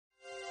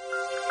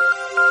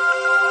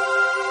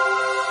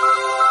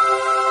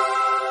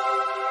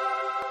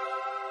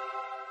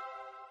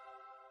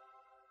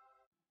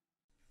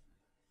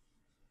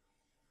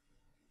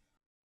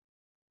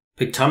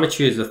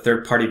Pictometry is a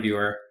third-party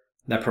viewer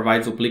that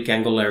provides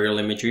oblique-angle aerial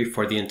imagery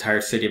for the entire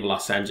city of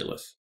Los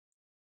Angeles.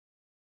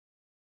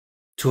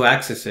 To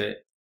access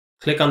it,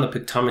 click on the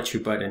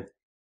Pictometry button,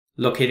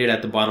 located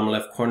at the bottom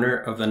left corner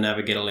of the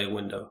NavigateLA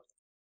window.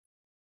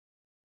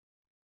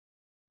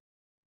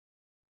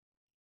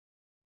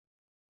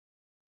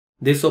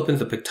 This opens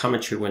the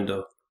Pictometry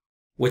window,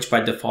 which by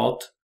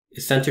default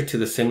is centered to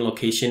the same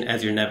location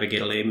as your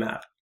NavigateLA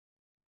map.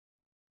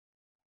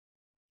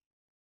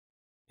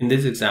 In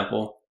this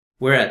example,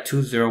 we're at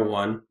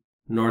 201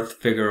 North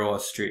Figueroa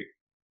Street.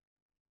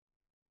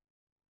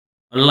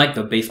 Unlike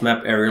the base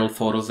map aerial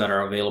photos that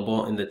are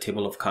available in the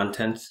table of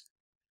contents,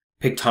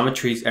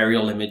 Pictometry's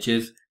aerial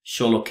images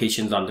show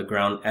locations on the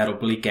ground at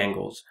oblique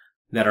angles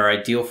that are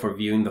ideal for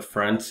viewing the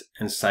fronts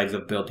and sides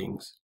of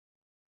buildings.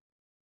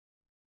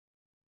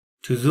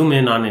 To zoom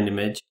in on an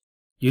image,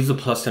 use the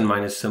plus and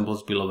minus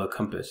symbols below the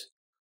compass,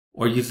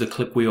 or use the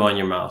click wheel on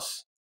your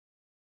mouse.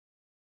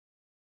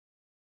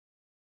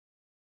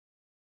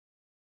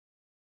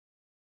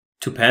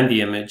 To pan the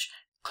image,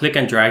 click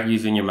and drag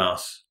using your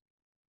mouse.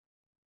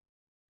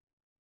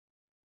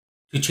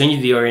 To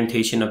change the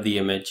orientation of the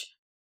image,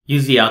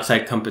 use the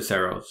outside compass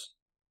arrows.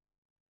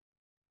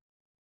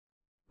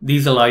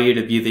 These allow you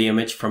to view the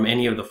image from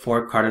any of the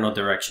 4 cardinal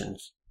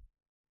directions.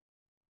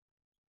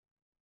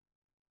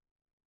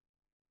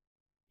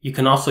 You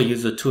can also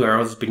use the 2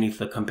 arrows beneath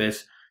the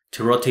compass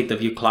to rotate the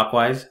view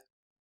clockwise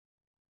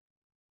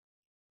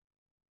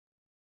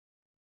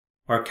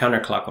or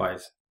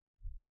counterclockwise.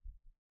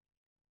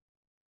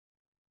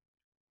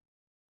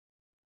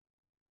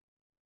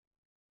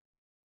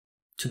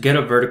 To get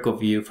a vertical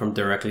view from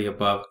directly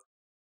above,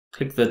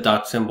 click the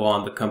dot symbol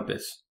on the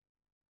compass.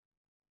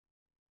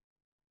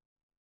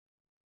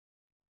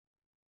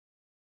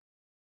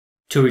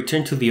 To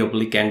return to the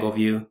oblique angle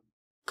view,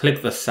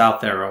 click the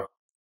south arrow.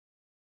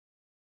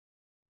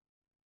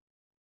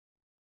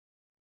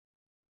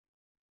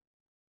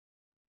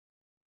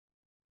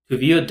 To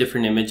view a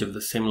different image of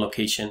the same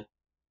location,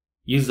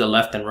 use the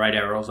left and right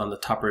arrows on the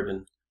top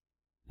ribbon,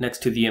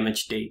 next to the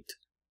image date.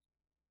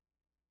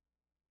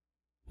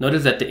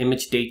 Notice that the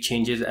image date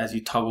changes as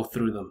you toggle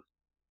through them.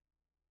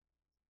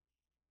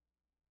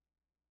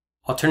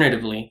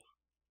 Alternatively,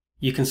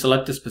 you can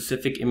select a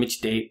specific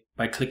image date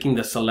by clicking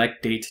the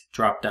Select Date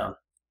drop-down.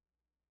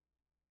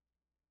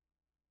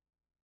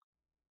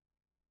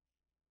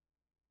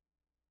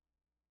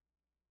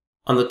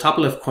 On the top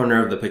left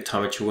corner of the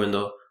Pictometry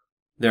window,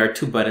 there are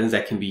 2 buttons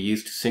that can be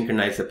used to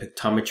synchronize the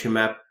Pictometry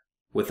map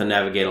with the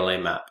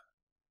NavigateLA map.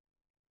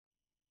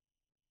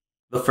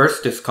 The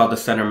first is called the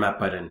Center Map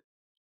button.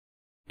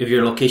 If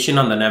your location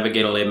on the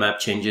NavigateLA map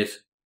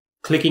changes,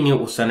 clicking it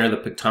will center the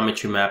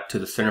Pictometry map to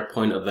the center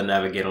point of the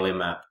NavigateLA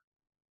map.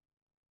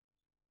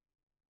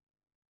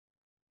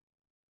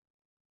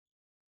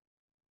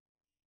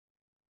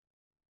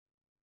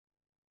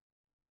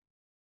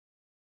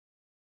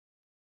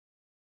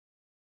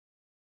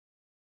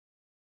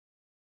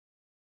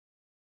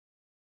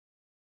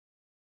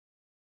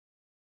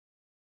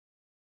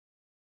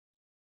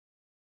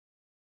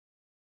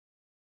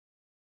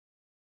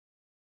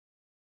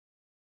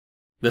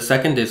 The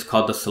second is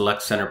called the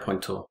Select Center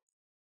Point tool.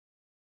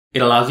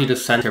 It allows you to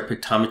center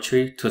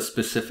Pictometry to a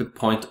specific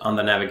point on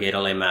the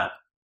NavigateLA map.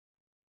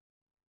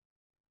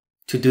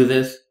 To do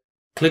this,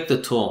 click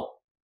the tool.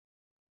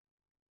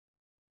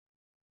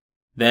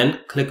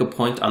 Then click a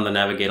point on the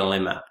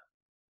NavigateLA map.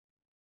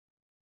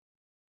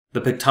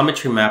 The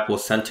Pictometry map will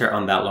center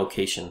on that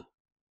location.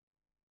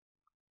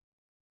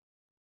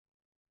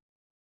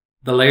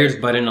 The Layers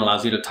button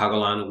allows you to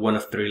toggle on one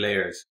of 3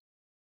 layers: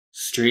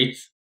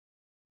 Streets,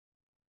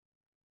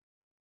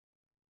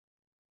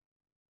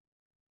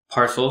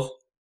 Parcels,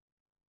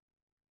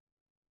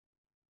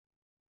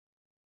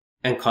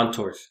 and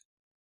Contours.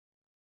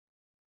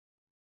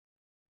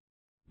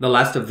 The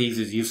last of these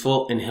is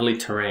useful in hilly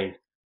terrain,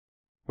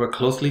 where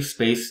closely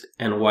spaced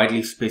and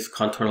widely spaced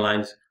contour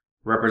lines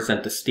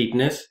represent the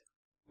steepness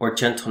or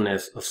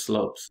gentleness of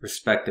slopes,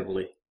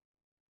 respectively.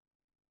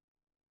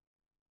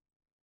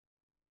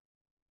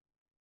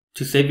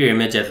 To save your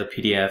image as a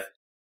PDF,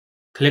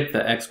 click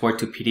the Export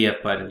to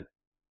PDF button.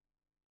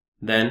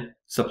 Then,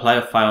 supply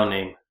a file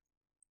name,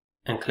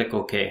 and click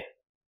OK.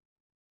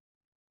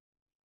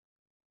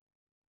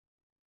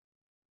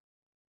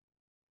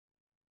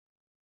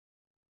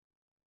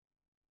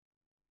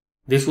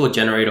 This will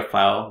generate a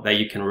file that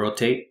you can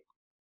rotate,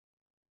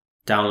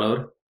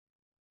 download,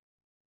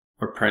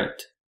 or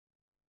print.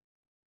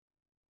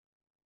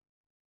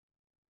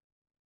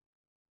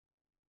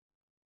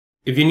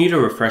 If you need a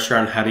refresher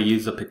on how to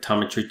use the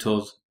Pictometry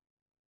tools,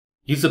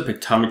 use the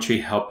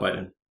Pictometry Help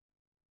button.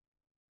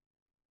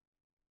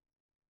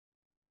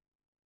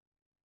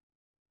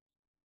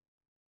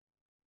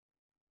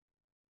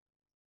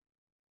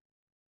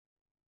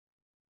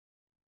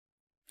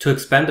 To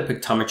expand the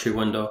Pictometry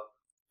window,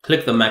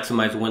 click the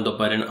Maximize Window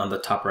button on the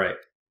top right.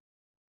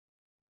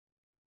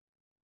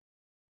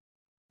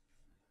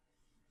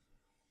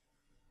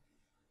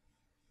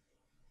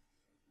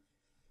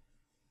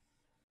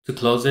 To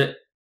close it,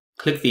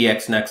 click the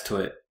X next to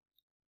it.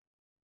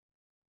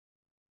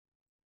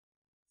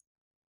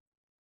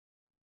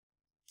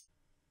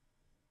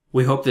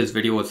 We hope this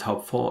video was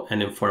helpful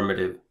and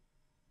informative.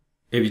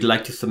 If you'd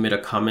like to submit a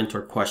comment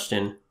or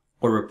question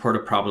or report a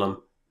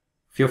problem,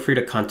 feel free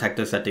to contact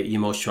us at the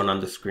email shown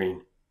on the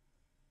screen,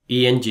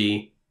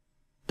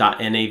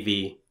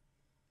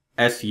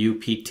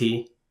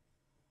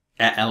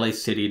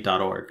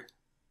 eng.navsupt@lacity.org.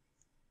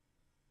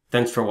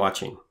 Thanks for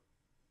watching.